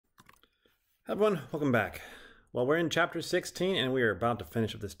Everyone, welcome back. Well, we're in chapter 16 and we are about to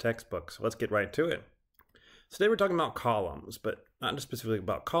finish up this textbook, so let's get right to it. Today we're talking about columns, but not just specifically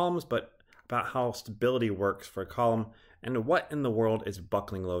about columns, but about how stability works for a column and what in the world is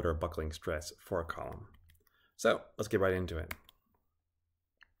buckling load or buckling stress for a column. So let's get right into it.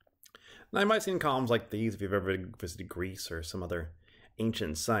 Now you might have seen columns like these if you've ever visited Greece or some other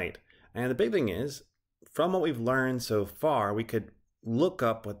ancient site. And the big thing is, from what we've learned so far, we could look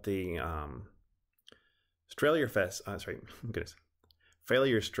up what the failure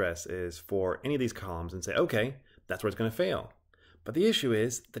stress is for any of these columns and say, okay, that's where it's going to fail. But the issue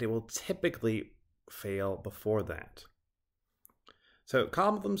is that it will typically fail before that. So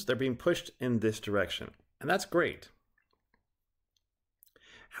columns, they're being pushed in this direction, and that's great.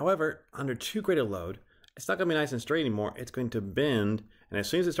 However, under too great a load, it's not going to be nice and straight anymore. It's going to bend, and as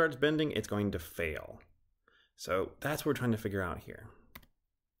soon as it starts bending, it's going to fail. So that's what we're trying to figure out here.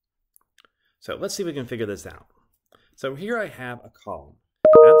 So let's see if we can figure this out. So here I have a column.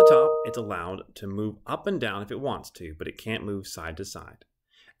 At the top, it's allowed to move up and down if it wants to, but it can't move side to side.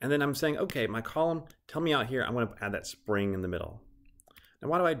 And then I'm saying, okay, my column, tell me out here, I'm going to add that spring in the middle. Now,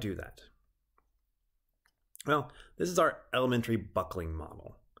 why do I do that? Well, this is our elementary buckling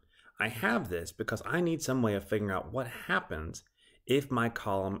model. I have this because I need some way of figuring out what happens if my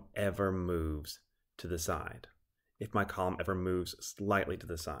column ever moves to the side, if my column ever moves slightly to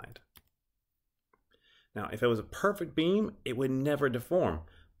the side. Now, if it was a perfect beam, it would never deform.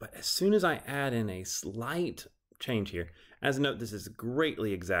 But as soon as I add in a slight change here, as a note, this is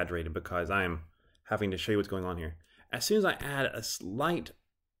greatly exaggerated because I am having to show you what's going on here. As soon as I add a slight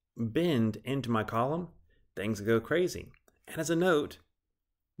bend into my column, things go crazy. And as a note,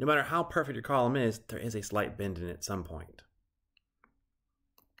 no matter how perfect your column is, there is a slight bend in it at some point.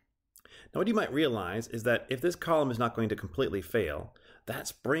 Now, what you might realize is that if this column is not going to completely fail, that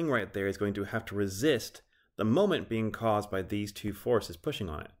spring right there is going to have to resist the moment being caused by these two forces pushing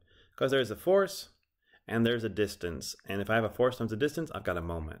on it. Because there's a force and there's a distance. And if I have a force times a distance, I've got a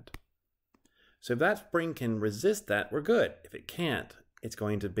moment. So if that spring can resist that, we're good. If it can't, it's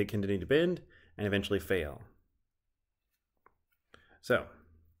going to continue to bend and eventually fail. So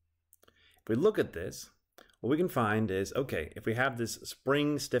if we look at this, what we can find is, okay, if we have this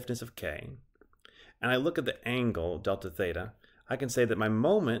spring stiffness of K, and I look at the angle, delta theta, I can say that my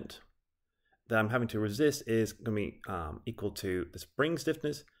moment that I'm having to resist is going to be equal to the spring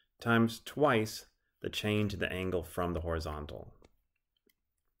stiffness times twice the change in the angle from the horizontal.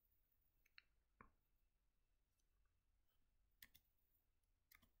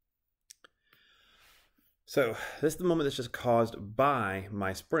 So this is the moment that's just caused by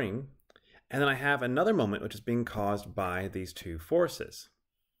my spring. And then I have another moment which is being caused by these two forces.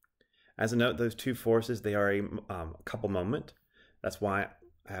 As a note, those two forces, they are a couple moment. That's why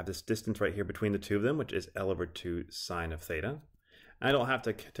I have this distance right here between the two of them, which is L over 2 sine of theta. I don't have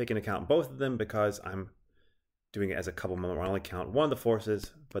to take into account both of them because I'm doing it as a couple moment where I only count one of the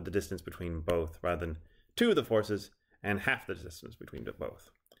forces, but the distance between both, rather than two of the forces and half the distance between both.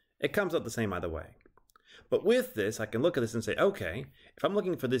 It comes out the same either way. But with this, I can look at this and say, okay, if I'm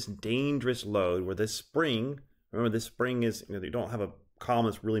looking for this dangerous load where this spring, remember this spring is, you don't have a column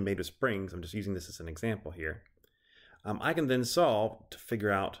that's really made of springs, I'm just using this as an example here. I can then solve to figure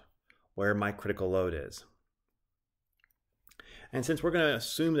out where my critical load is. And since we're going to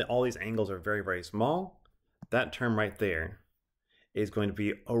assume that all these angles are very, very small, that term right there is going to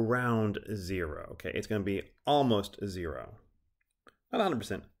be around 0. Okay, it's going to be almost 0. Not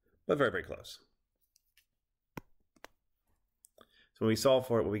 100%, but very, very close. So when we solve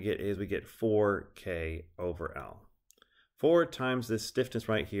for it, what we get is we get 4K over L. 4 times this stiffness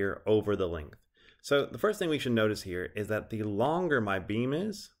right here over the length. So the first thing we should notice here is that the longer my beam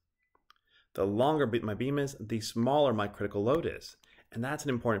is, the smaller my critical load is. And that's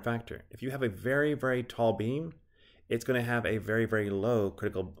an important factor. If you have a very, very tall beam, it's going to have a very, very low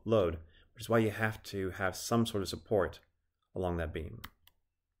critical load, which is why you have to have some sort of support along that beam.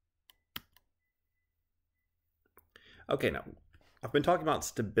 Okay, now I've been talking about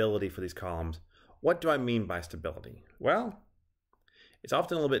stability for these columns. What do I mean by stability? Well, it's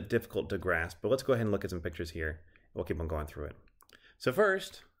often a little bit difficult to grasp, but let's go ahead and look at some pictures here. We'll keep on going through it. So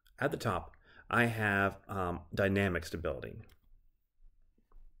first, at the top, I have dynamic stability.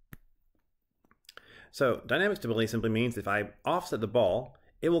 So dynamic stability simply means if I offset the ball,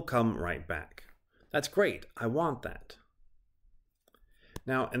 it will come right back. That's great. I want that.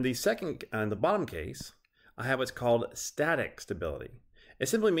 Now, in the bottom case, I have what's called static stability. It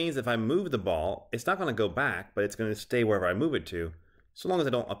simply means if I move the ball, it's not going to go back, but it's going to stay wherever I move it to, so long as I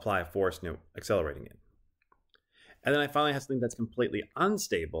don't apply a force, accelerating it. And then I finally have something that's completely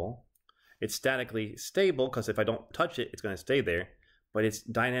unstable, It's statically stable because if I don't touch it, it's going to stay there, but it's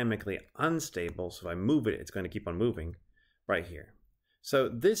dynamically unstable. So if I move it, it's going to keep on moving right here. So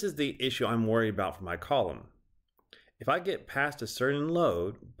this is the issue I'm worried about for my column. If I get past a certain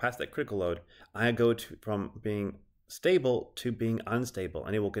load, past that critical load, I go from being stable to being unstable,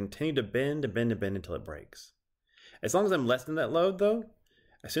 and it will continue to bend and bend and bend until it breaks. As long as I'm less than that load though,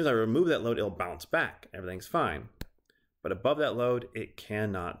 as soon as I remove that load, it'll bounce back. Everything's fine. But above that load, it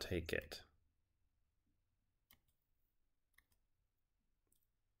cannot take it.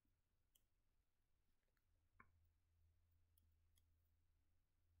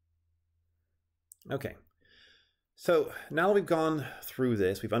 Okay, so now we've gone through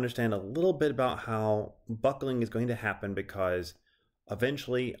this, we've understand a little bit about how buckling is going to happen because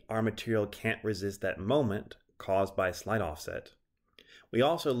eventually our material can't resist that moment caused by a slight offset. We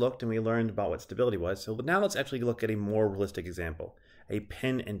also looked and we learned about what stability was. So now let's actually look at a more realistic example, a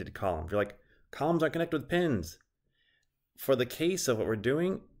pin-ended column. You're like, columns aren't connected with pins. For the case of what we're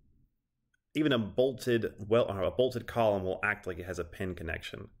doing, even a bolted column will act like it has a pin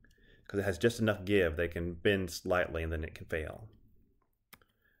connection because it has just enough give they can bend slightly and then it can fail.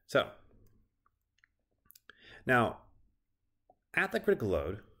 So now at the critical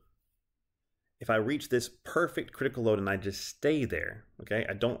load, if I reach this perfect critical load and I just stay there, okay,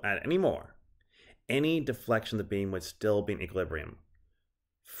 I don't add any more, any deflection of the beam would still be in equilibrium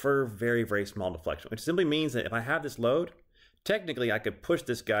for very, very small deflection, which simply means that if I have this load, technically I could push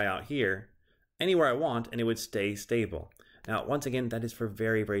this guy out here anywhere I want and it would stay stable. Now, once again, that is for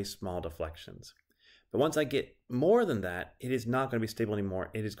very, very small deflections. But once I get more than that, it is not going to be stable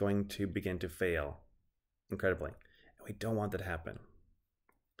anymore. It is going to begin to fail incredibly. And we don't want that to happen.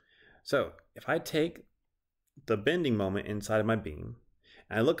 So if I take the bending moment inside of my beam,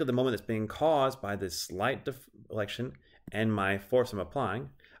 and I look at the moment that's being caused by this slight deflection and my force I'm applying,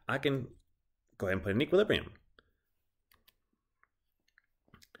 I can go ahead and put it in equilibrium.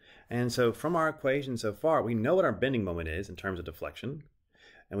 And so from our equation so far, we know what our bending moment is in terms of deflection.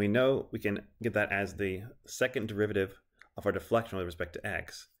 And we know we can get that as the second derivative of our deflection with respect to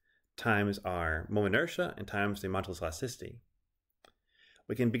x times our moment inertia and times the modulus elasticity.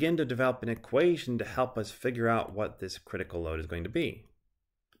 We can begin to develop an equation to help us figure out what this critical load is going to be.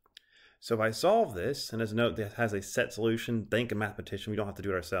 So if I solve this, and as a note that has a set solution, thank a mathematician, we don't have to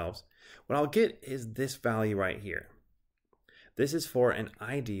do it ourselves, what I'll get is this value right here. This is for an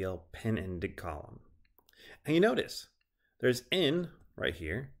ideal pin-ended column. And you notice, there's n right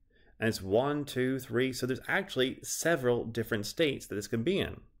here, and it's 1, 2, 3, so there's actually several different states that this could be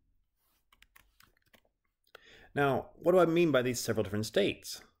in. Now, what do I mean by these several different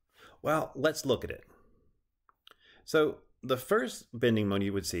states? Well, let's look at it. So the first bending mode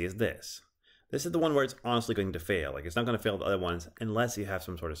you would see is this. This is the one where it's honestly going to fail. Like it's not going to fail the other ones unless you have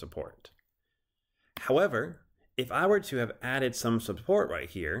some sort of support. However, if I were to have added some support right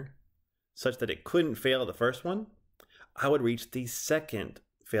here, such that it couldn't fail the first one, I would reach the second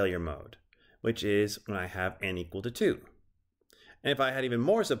failure mode, which is when I have n equal to 2. And if I had even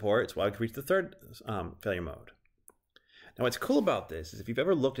more support, so I could reach the third failure mode. Now what's cool about this is if you've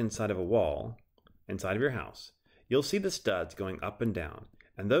ever looked inside of a wall, inside of your house, you'll see the studs going up and down,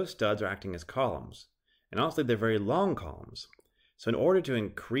 and those studs are acting as columns. And honestly, they're very long columns. So in order to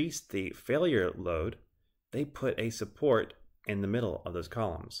increase the failure load, they put a support in the middle of those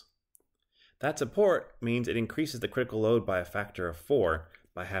columns. That support means it increases the critical load by a factor of 4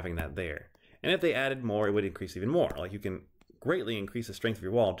 by having that there. And if they added more, it would increase even more. Like you can greatly increase the strength of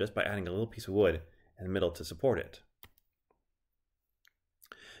your wall just by adding a little piece of wood in the middle to support it.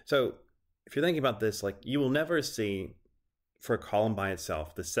 So if you're thinking about this, like you will never see for a column by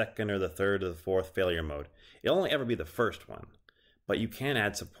itself the second or the third or the fourth failure mode. It'll only ever be the first one, but you can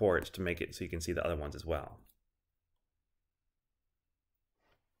add supports to make it so you can see the other ones as well.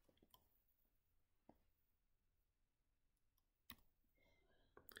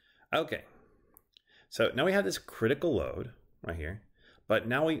 Okay, so now we have this critical load right here, but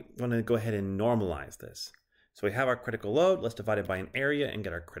now we want to go ahead and normalize this. So we have our critical load, let's divide it by an area and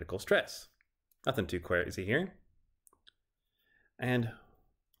get our critical stress. Nothing too crazy here. And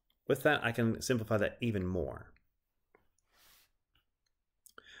with that, I can simplify that even more.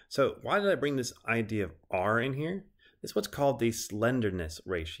 So why did I bring this idea of R in here? This is what's called the slenderness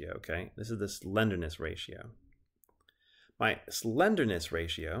ratio, okay? This is the slenderness ratio. My slenderness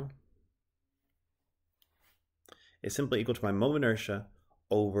ratio is simply equal to my moment inertia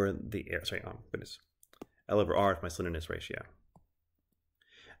over the area. Sorry, oh goodness. L over R is my slenderness ratio.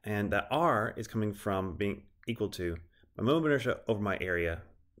 And that R is coming from being equal to my moment inertia over my area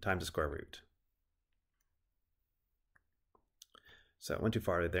times the square root. So I went too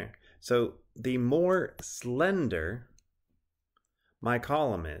far right there. So the more slender my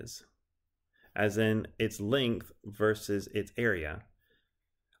column is, as in its length versus its area,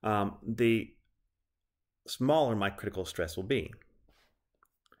 the smaller my critical stress will be.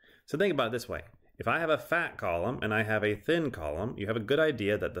 So think about it this way. If I have a fat column and I have a thin column, you have a good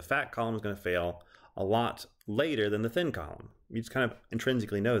idea that the fat column is going to fail a lot later than the thin column. You just kind of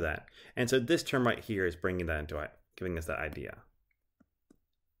intrinsically know that. And so this term right here is bringing that into it, giving us that idea.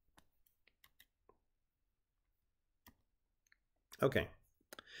 Okay.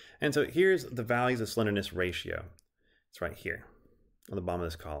 And so here's the values of slenderness ratio. It's right here on the bottom of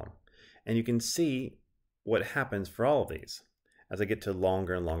this column. And you can see what happens for all of these as I get to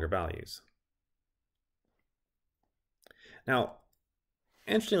longer and longer values. Now,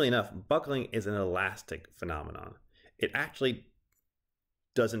 interestingly enough, buckling is an elastic phenomenon. It actually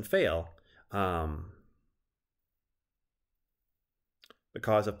doesn't fail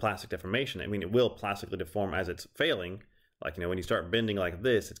because of plastic deformation. I mean, it will plastically deform as it's failing. Like, when you start bending like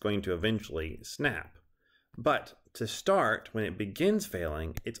this, it's going to eventually snap. But to start, when it begins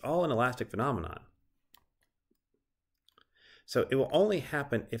failing, it's all an elastic phenomenon. So it will only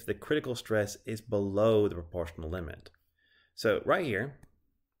happen if the critical stress is below the proportional limit. So right here,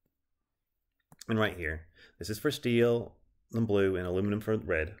 and right here, this is for steel and blue and aluminum for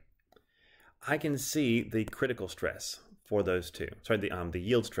red. I can see the critical stress for those two. Sorry, the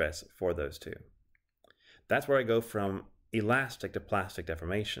yield stress for those two. That's where I go from elastic to plastic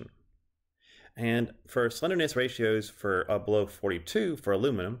deformation. And for slenderness ratios for below 42 for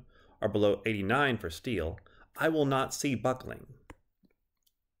aluminum or below 89 for steel, I will not see buckling.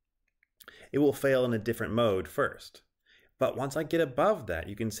 It will fail in a different mode first. But once I get above that,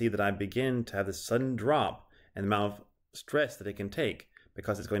 you can see that I begin to have this sudden drop in the amount of stress that it can take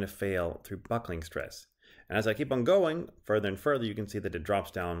because it's going to fail through buckling stress. And as I keep on going further and further, you can see that it drops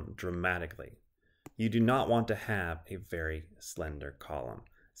down dramatically. You do not want to have a very slender column.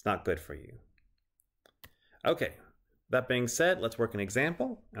 It's not good for you. Okay, that being said, let's work an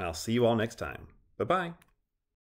example, and I'll see you all next time. Bye-bye.